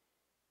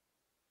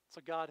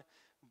 So God,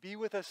 be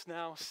with us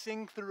now,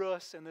 sing through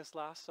us in this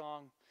last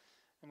song,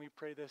 and we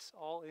pray this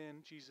all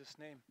in Jesus'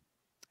 name.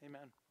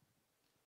 Amen.